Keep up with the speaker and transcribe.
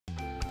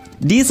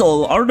These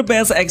all are the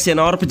best action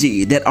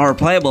RPG that are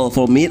playable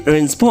for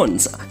mid-range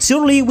phones.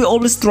 Surely we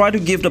always try to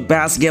give the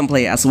best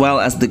gameplay as well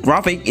as the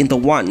graphic into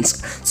once,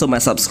 so my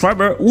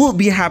subscriber will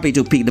be happy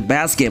to pick the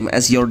best game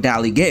as your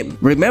daily game.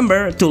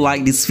 Remember to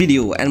like this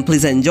video and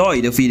please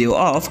enjoy the video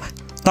of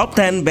Top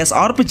 10 Best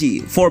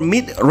RPG for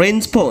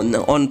Mid-Range Phone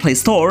on Play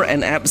Store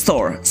and App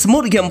Store.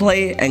 Smooth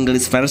gameplay,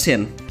 English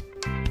version.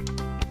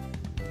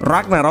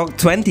 Ragnarok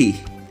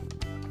 20.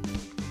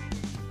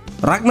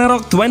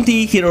 Ragnarok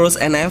 20 Heroes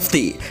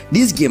NFT.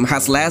 This game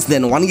has less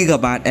than 1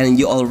 GB and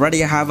you already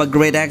have a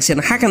great action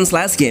hack and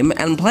slash game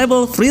and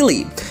playable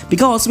freely,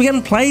 because we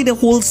can play the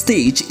whole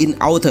stage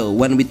in auto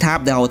when we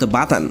tap the auto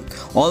button.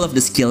 All of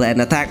the skill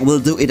and attack will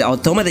do it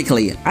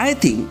automatically. I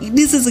think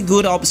this is a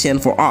good option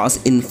for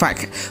us. In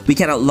fact, we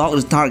can unlock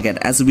the target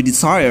as we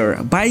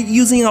desire by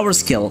using our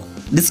skill.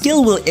 The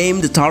skill will aim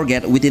the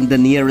target within the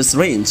nearest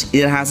range.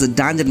 It has a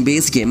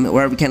dungeon-based game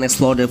where we can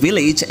explore the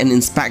village and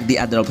inspect the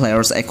other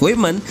players'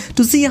 equipment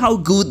to see how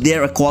good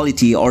their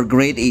quality or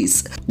grade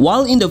is.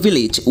 While in the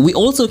village, we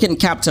also can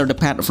capture the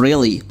pet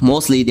freely.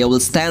 Mostly they will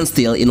stand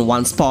still in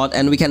one spot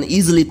and we can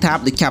easily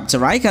tap the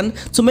capture icon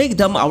to make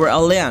them our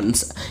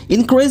alliance.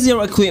 Increase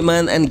your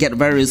equipment and get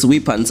various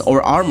weapons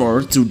or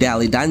armor through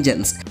daily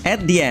dungeons.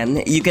 At the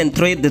end, you can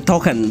trade the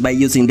token by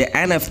using the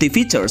NFT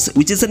features,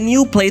 which is a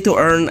new play to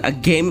earn a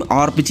game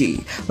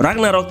RPG.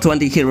 Ragnarok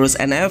 20 Heroes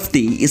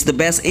NFT is the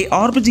best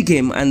ARPG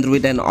game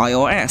Android and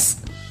iOS.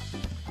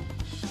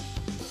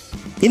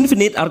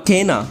 Infinite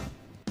Arcana.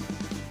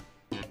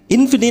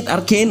 Infinite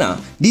Arcana.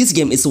 This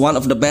game is one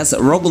of the best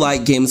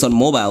roguelike games on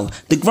mobile.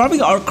 The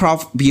graphics are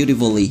crafted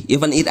beautifully,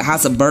 even it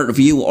has a bird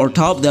view or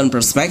top-down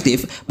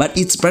perspective, but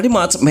it's pretty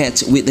much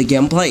matched with the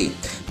gameplay.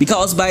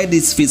 Because by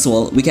this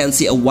visual, we can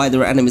see a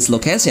wider enemy's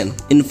location.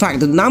 In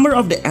fact, the number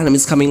of the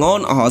enemies coming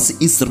on us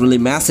is really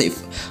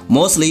massive.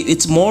 Mostly,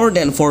 it's more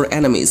than 4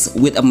 enemies,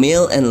 with a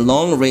melee and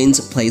long-range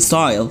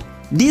playstyle.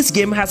 This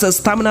game has a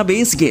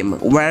stamina-based game,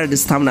 where the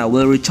stamina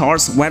will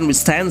recharge when we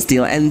stand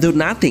still and do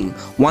nothing.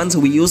 Once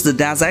we use the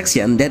dash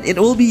action, then it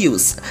will be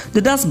used.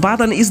 The dash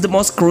button is the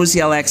most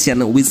crucial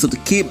action. We should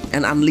keep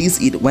and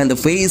unleash it when we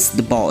face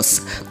the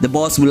boss. The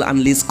boss will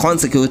unleash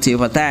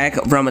consecutive attack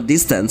from a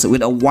distance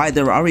with a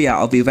wider area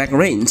of effect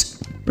range.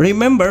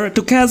 Remember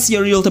to cast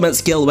your ultimate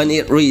skill when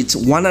it reaches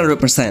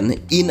 100%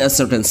 in a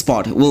certain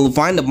spot. We'll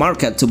find a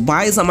market to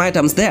buy some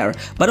items there,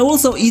 but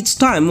also each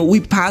time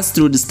we pass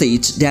through the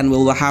stage, then we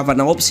will have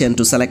an option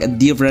to select a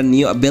different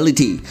new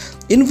ability.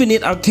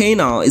 Infinite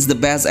Arcana is the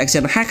best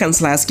action hack and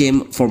slash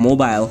game for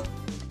mobile.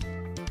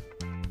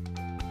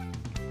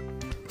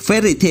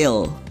 Fairy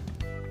Tail.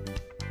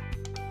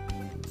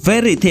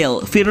 Fairy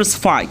Tail Fierce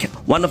Fight,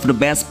 one of the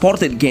best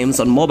ported games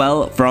on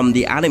mobile from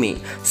the anime.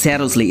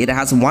 Seriously, it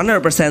has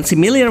 100%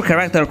 similar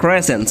character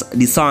creations,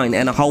 design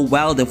and how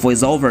well the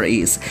voiceover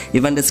is.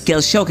 Even the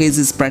skill showcase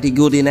is pretty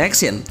good in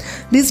action.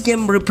 This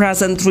game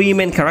represents 3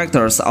 main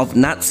characters of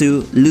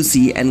Natsu,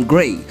 Lucy and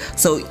Grey.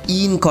 So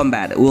in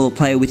combat, we'll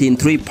play within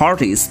 3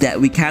 parties that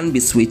we can be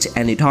switched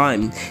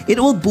anytime. It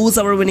will boost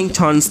our winning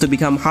chance to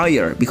become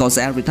higher, because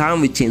every time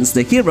we change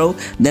the hero,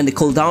 then the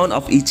cooldown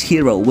of each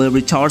hero will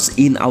recharge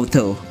in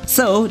auto.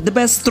 So, the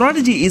best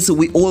strategy is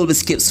we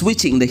always keep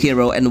switching the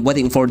hero and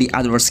waiting for the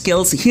other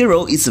skill's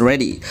hero is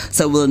ready,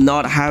 so we'll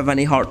not have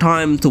any hard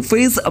time to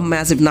face a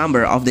massive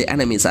number of the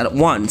enemies at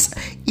once.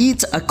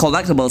 It's a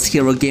collectibles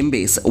hero game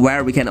base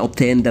where we can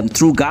obtain them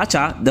through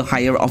gacha. The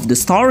higher of the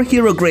star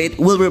hero grade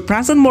will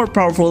represent more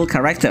powerful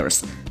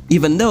characters.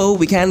 Even though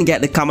we can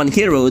get the common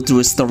hero through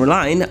a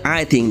storyline,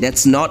 I think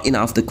that's not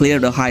enough to clear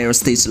the higher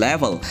stage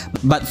level.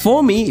 But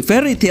for me,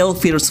 Fairy Tail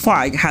Fierce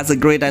Fight has a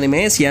great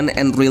animation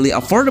and really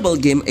affordable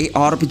game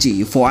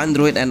ARPG for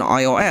Android and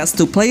iOS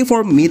to play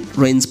for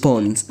mid-range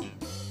phones.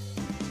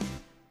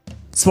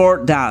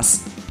 Sword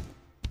Dance.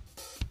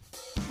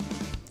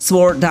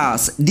 Sword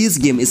Dance. This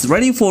game is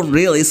ready for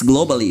release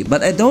globally,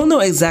 but I don't know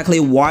exactly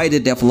why the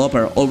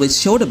developer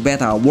always show the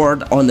beta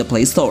word on the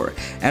Play Store.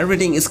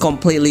 Everything is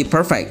completely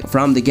perfect,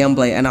 from the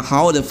gameplay and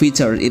how the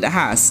feature it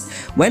has.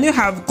 When you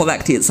have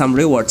collected some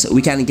rewards,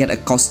 we can get a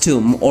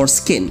costume or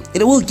skin.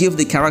 It will give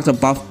the character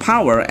buff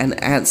power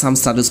and add some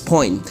status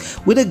point,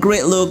 with a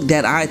great look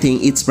that I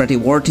think it's pretty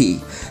worthy.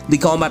 The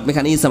combat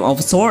mechanism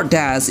of Sword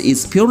Dance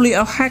is purely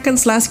a hack and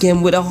slash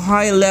game with a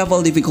high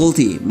level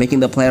difficulty, making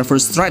the player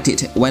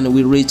frustrated when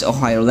we reach a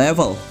higher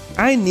level.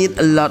 I need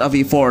a lot of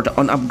effort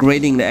on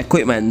upgrading the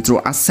equipment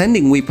through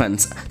ascending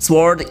weapons.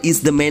 Sword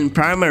is the main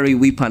primary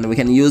weapon we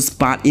can use,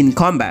 but in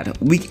combat,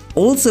 we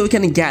also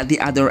can get the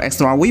other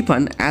extra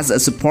weapon as a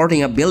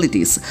supporting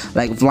abilities,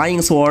 like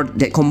flying sword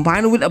that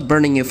combine with a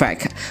burning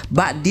effect.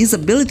 But this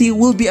ability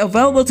will be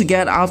available to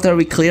get after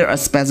we clear a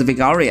specific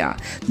area.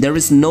 There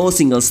is no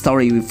single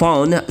story we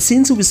found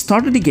since we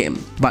started the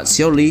game, but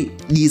surely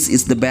this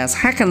is the best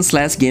hack and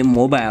slash game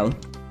mobile.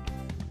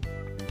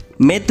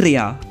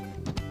 Metria.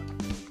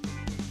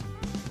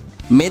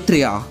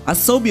 Metria.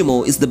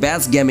 Asobimo is the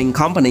best gaming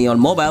company on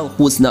mobile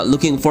who's not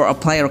looking for a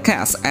player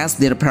cast as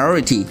their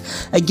priority.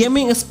 A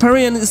gaming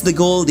experience is the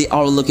goal they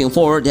are looking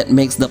for that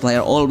makes the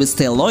player always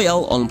stay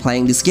loyal on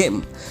playing this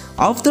game.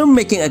 After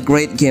making a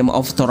great game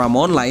of Toram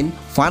Online,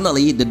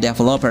 finally the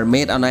developer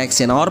made an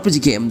action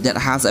RPG game that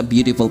has a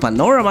beautiful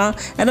panorama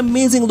and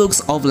amazing looks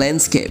of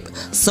landscape,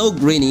 so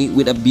greeny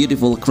with a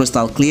beautiful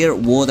crystal clear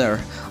water.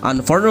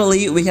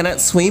 Unfortunately, we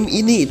cannot swim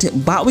in it,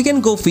 but we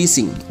can go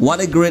fishing. What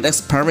a great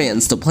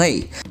experience to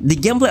play. The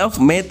gameplay of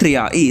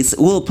Metria is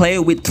we'll play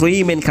with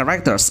 3 main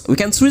characters. We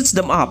can switch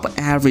them up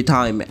every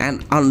time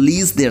and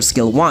unleash their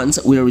skill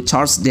once we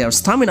recharge their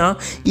stamina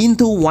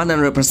into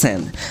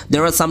 100%.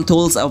 There are some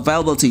tools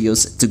available to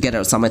use to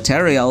gather some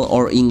material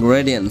or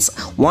ingredients.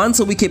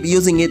 Once we keep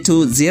using it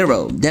to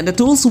 0, then the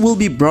tools will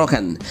be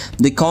broken.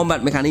 The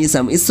combat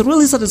mechanism is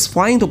really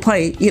satisfying to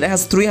play. It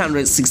has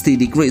 360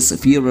 degrees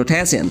view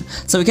rotation,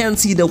 so we can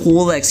see the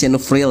whole action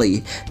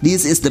freely.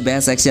 This is the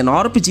best action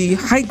RPG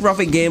high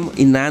graphic game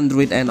in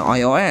Android and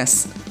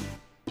iOS.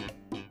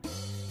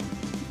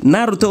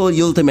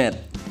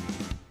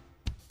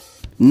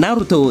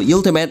 Naruto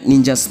Ultimate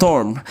Ninja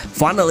Storm.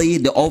 Finally,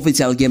 the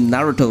official game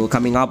Naruto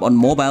coming up on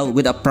mobile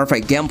with a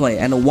perfect gameplay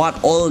and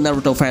what all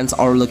Naruto fans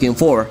are looking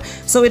for.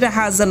 So it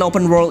has an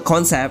open world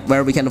concept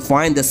where we can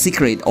find the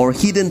secret or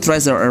hidden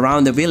treasure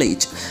around the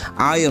village.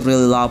 I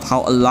really love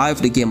how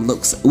alive the game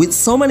looks, with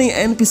so many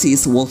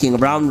NPCs walking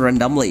around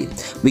randomly.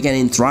 We can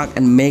interact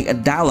and make a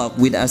dialogue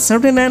with a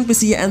certain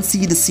NPC and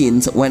see the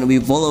scenes when we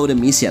follow the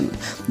mission.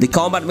 The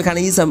combat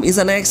mechanism is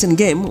an action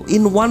game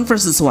in 1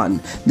 versus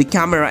 1. The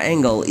camera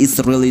angle is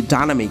really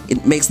dynamic.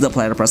 It makes the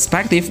player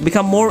perspective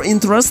become more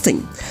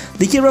interesting.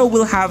 The hero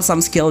will have some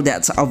skill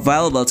that's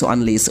available to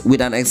unleash with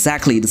an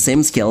exactly the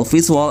same skill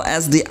visual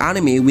as the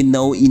anime we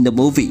know in the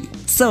movie.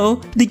 So,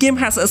 the game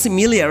has a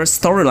similar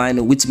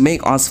storyline which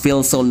makes us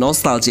feel so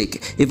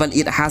nostalgic. Even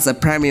it has a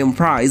premium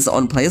price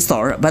on Play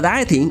Store, but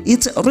I think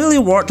it's really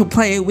worth to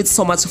play with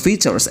so much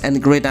features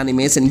and great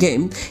animation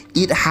game.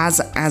 It has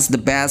as the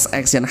best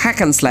action hack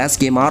and slash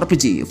game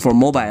RPG for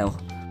mobile.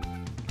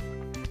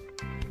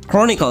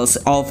 Chronicles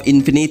of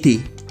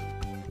Infinity.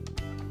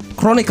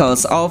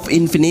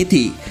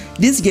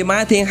 This game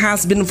I think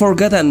has been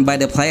forgotten by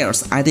the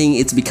players. I think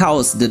it's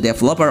because the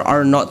developers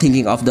are not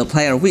thinking of the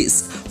player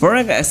wish. For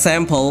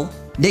example,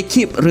 they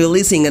keep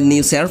releasing a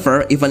new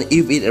server even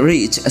if it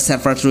reaches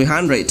server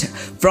 300.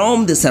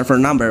 From the server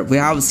number, we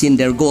have seen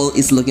their goal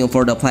is looking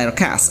for the player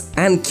cache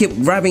and keep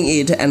grabbing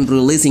it and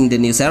releasing the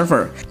new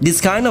server. This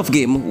kind of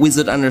game we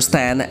should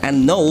understand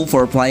and know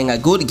for playing a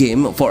good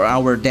game for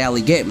our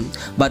daily game.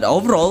 But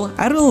overall,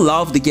 I really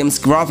love the game's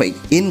graphic.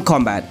 In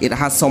combat, it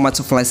has so much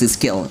flashy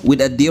skill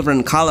with a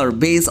different color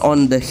based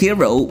on the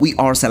hero we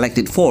are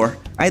selected for.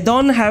 I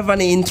don't have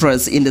any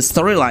interest in the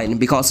storyline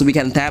because we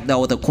can tap the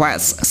auto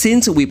quests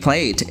since we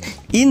played.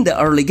 In the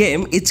early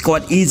game, it's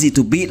quite easy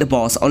to beat the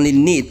boss, only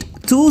need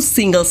 2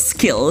 single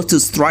skill to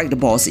strike the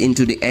boss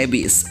into the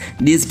abyss.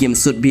 This game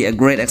should be a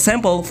great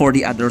example for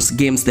the other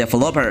games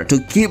developer to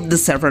keep the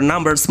server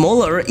number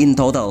smaller in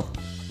total.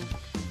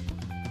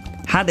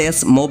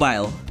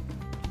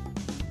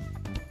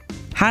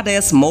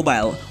 Hades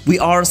Mobile. We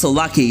are so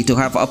lucky to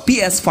have a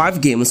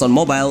PS5 games on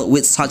mobile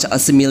with such a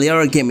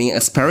similar gaming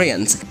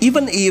experience.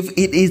 Even if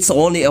it is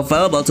only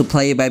available to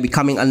play by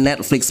becoming a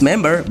Netflix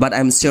member, but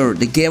I'm sure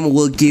the game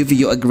will give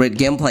you a great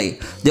gameplay.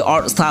 The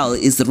art style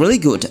is really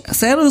good.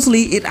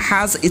 Seriously, it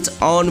has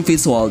its own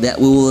visual that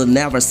we will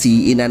never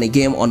see in any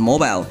game on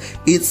mobile.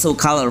 It's so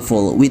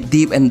colorful with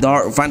deep and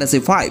dark fantasy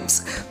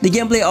vibes. The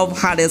gameplay of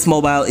Hades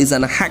Mobile is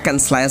a hack and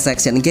slash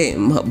action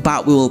game,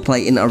 but we will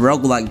play in a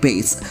roguelike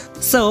base.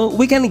 So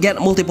we can get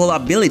multiple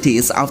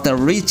abilities after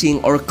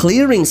reaching or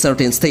clearing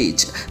certain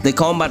stage. The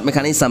combat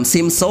mechanism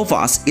seems so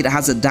fast. It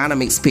has a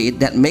dynamic speed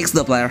that makes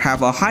the player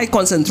have a high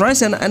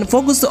concentration and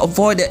focus to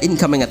avoid the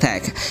incoming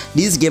attack.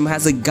 This game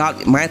has a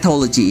god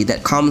mythology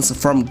that comes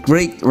from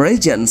Greek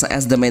regions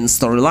as the main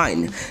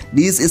storyline.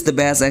 This is the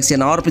best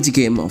action RPG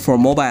game for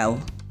mobile.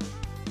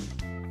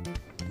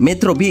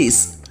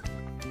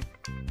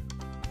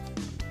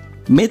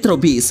 Metro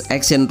Beast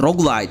Action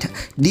Roguelite.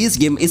 This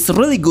game is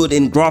really good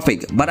in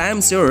graphic, but I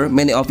am sure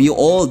many of you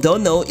all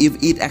don't know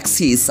if it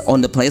exists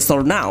on the Play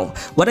Store now.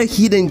 What a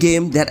hidden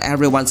game that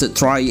everyone should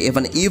try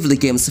even if the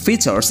game's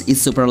features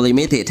is super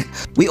limited.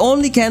 We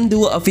only can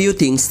do a few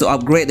things to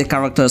upgrade the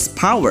character's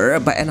power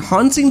by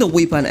enhancing the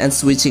weapon and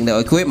switching the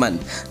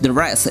equipment. The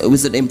rest, we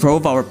should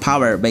improve our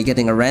power by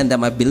getting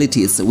random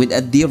abilities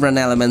with different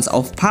elements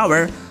of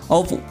power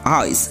of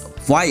ice,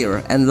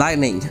 fire, and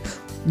lightning.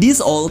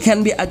 These all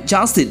can be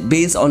adjusted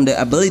based on the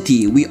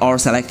ability we are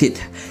selected.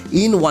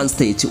 In one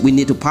stage, we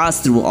need to pass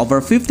through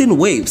over 15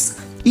 waves.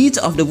 Each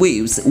of the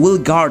waves will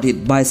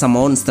guarded by some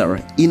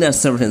monster. In a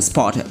certain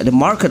spot, the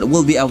market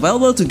will be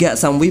available to get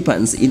some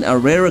weapons in a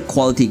rare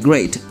quality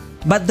grade.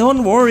 But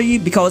don't worry,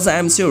 because I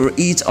am sure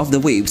each of the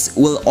waves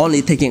will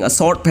only taking a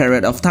short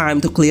period of time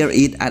to clear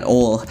it at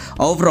all.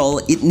 Overall,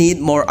 it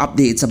needs more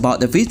updates about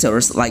the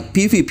features like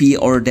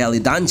PvP or daily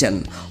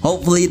dungeon.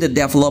 Hopefully the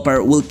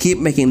developer will keep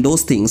making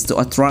those things to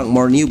attract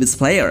more newbies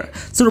player.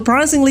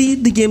 Surprisingly,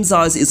 the game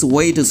size is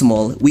way too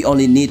small. We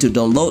only need to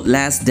download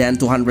less than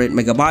 200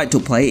 MB to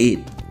play it.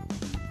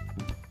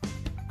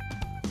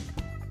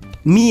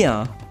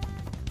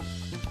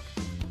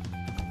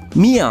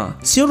 Mia,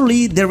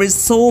 surely there is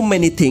so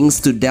many things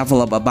to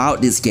develop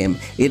about this game.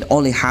 It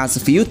only has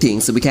a few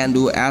things we can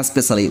do,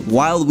 especially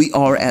while we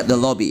are at the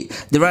lobby.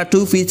 There are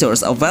 2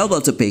 features available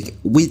to pick,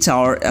 which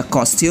are a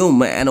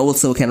costume and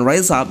also can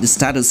raise up the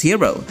status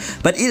hero.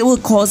 But it will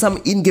cost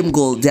some in-game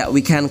gold that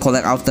we can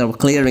collect after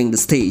clearing the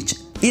stage.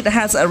 It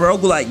has a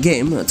roguelike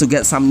game. To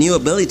get some new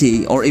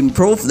ability or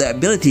improve the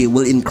ability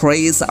will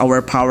increase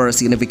our power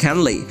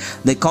significantly.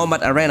 The combat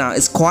arena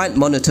is quite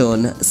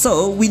monotone,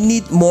 so we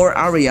need more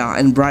area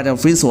and brighter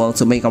visual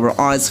to make our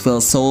eyes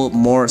feel so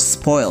more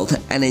spoiled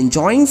and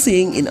enjoying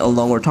seeing in a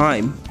longer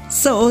time.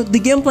 So the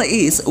gameplay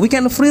is, we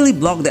can freely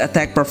block the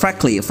attack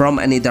perfectly from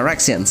any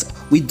directions.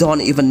 We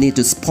don't even need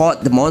to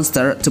spot the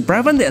monster to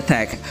prevent the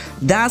attack.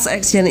 Dash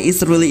action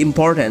is really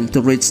important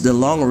to reach the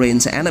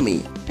long-range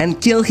enemy and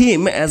kill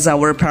him as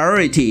our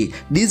priority.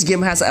 This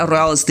game has a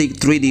realistic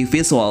 3D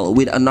visual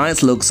with a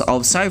nice looks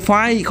of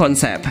sci-fi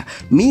concept.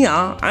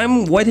 Mia,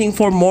 I'm waiting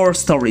for more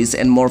stories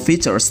and more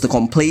features to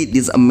complete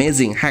this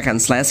amazing hack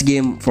and slash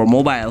game for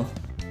mobile.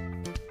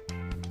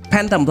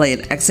 Phantom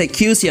Blade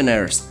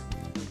Executioners.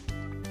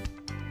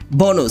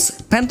 Bonus: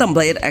 Phantom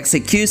Blade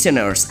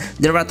Executioners.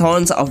 There are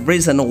tons of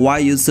reasons why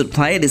you should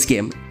play this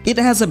game. It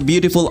has a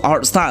beautiful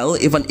art style,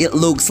 even it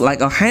looks like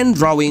a hand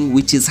drawing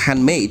which is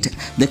handmade.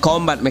 The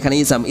combat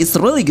mechanism is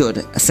really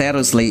good.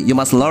 Seriously, you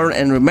must learn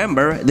and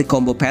remember the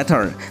combo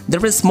pattern.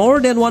 There is more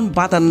than one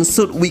button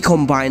should we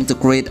combine to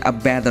create a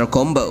better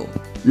combo.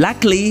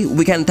 Luckily,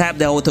 we can tap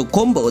the auto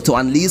combo to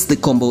unleash the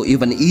combo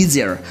even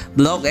easier.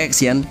 Block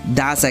action,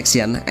 dash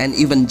action, and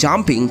even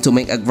jumping to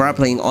make a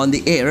grappling on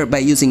the air by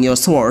using your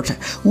sword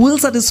will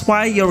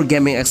satisfy your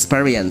gaming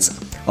experience.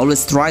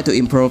 Always try to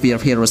improve your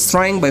hero's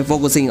strength by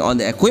focusing on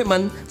the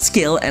equipment,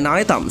 skill, and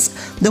items.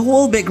 The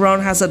whole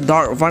background has a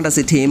dark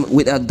fantasy theme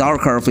with a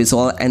darker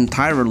visual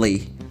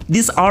entirely.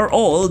 These are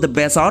all the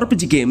best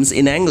RPG games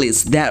in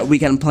English that we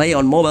can play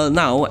on mobile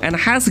now and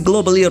has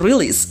globally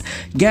released.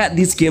 Get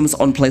these games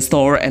on Play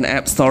Store and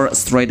App Store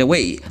straight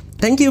away.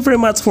 Thank you very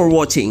much for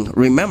watching.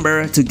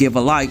 Remember to give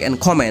a like and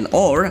comment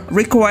or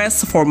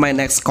request for my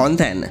next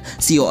content.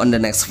 See you on the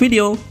next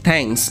video.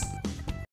 Thanks.